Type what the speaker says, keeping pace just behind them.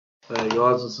Hey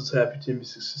guys, this is Happy Timmy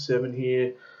 67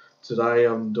 here. Today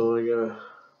I'm doing a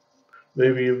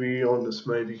movie review on this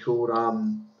movie called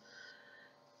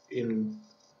Incarnate.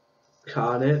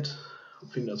 I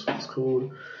think that's what it's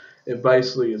called. And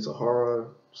basically it's a horror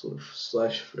sort of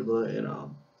slash thriller, and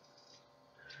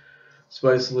it's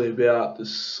basically about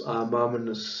this mum and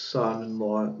this son, and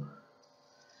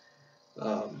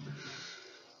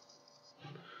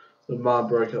the mum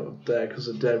broke up with dad because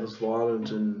the dad was violent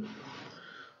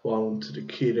to the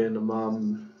kid and the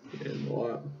mum, and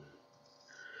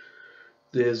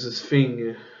there's this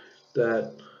thing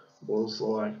that was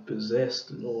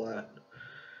possessed and all that,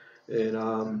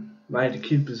 and made the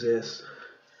kid possessed.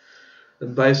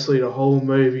 And basically the whole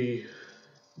movie,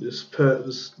 this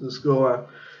guy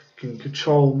can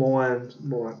control mind,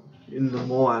 in the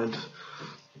mind,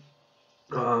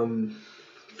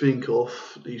 think of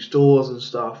these doors and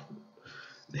stuff,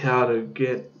 how to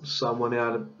get someone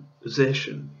out of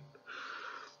possession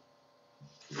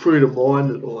through the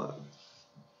mind and all that.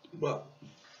 But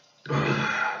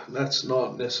that's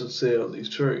not necessarily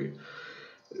true.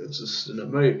 It's just in a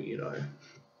movie, you know.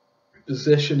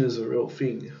 Possession is a real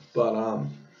thing, but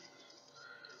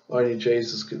only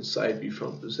Jesus can save you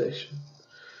from possession.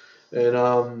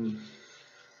 And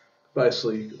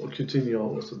basically, I'll continue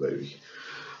on with the movie.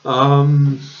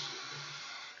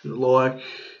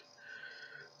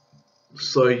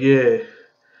 So yeah,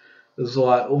 there's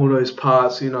all those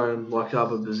parts, you know, like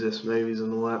other possessed movies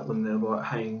and all that, when they're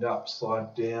hanged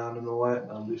upside down and all that, and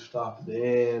they lift up in the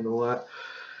air and all that.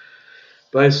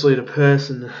 Basically, the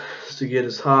person has to get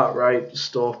his heart rate to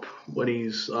stop when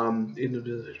he's trying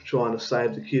to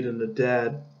save the kid and the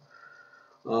dad,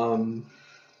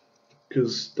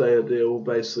 because they're all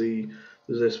basically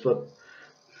possessed, but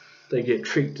they get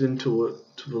tricked into it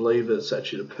to believe that it's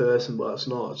actually the person, but it's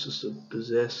not. It's just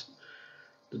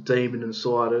the demon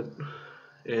inside it.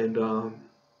 And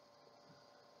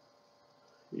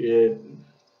yeah,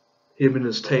 him and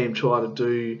his team try to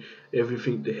do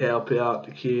everything to help out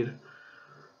the kid,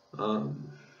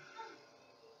 and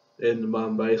the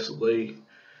mum basically,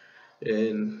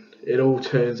 and it all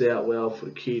turns out well for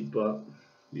the kid. But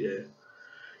yeah,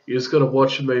 you just gotta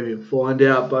watch the movie and find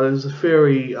out. But it's a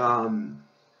very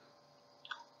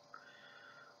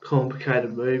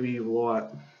complicated movie.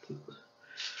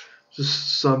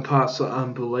 Just some parts are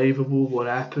unbelievable what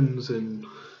happens, and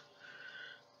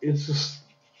it's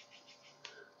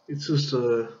just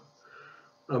a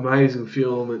amazing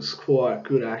film. It's quite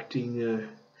good acting.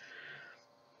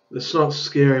 It's not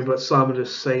scary, but some of the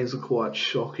scenes are quite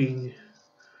shocking.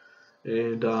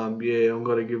 And yeah, I'm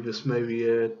gonna give this movie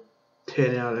a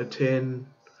 10 out of 10.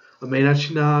 I mean,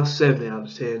 actually, nah, 7 out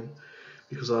of 10,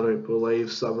 because I don't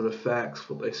believe some of the facts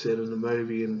what they said in the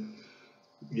movie, and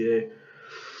yeah.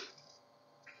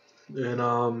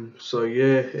 And so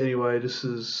yeah, anyway, this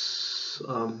is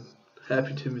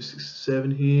Happy Timmy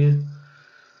 67 here,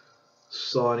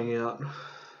 signing out.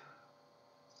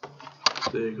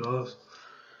 See you guys.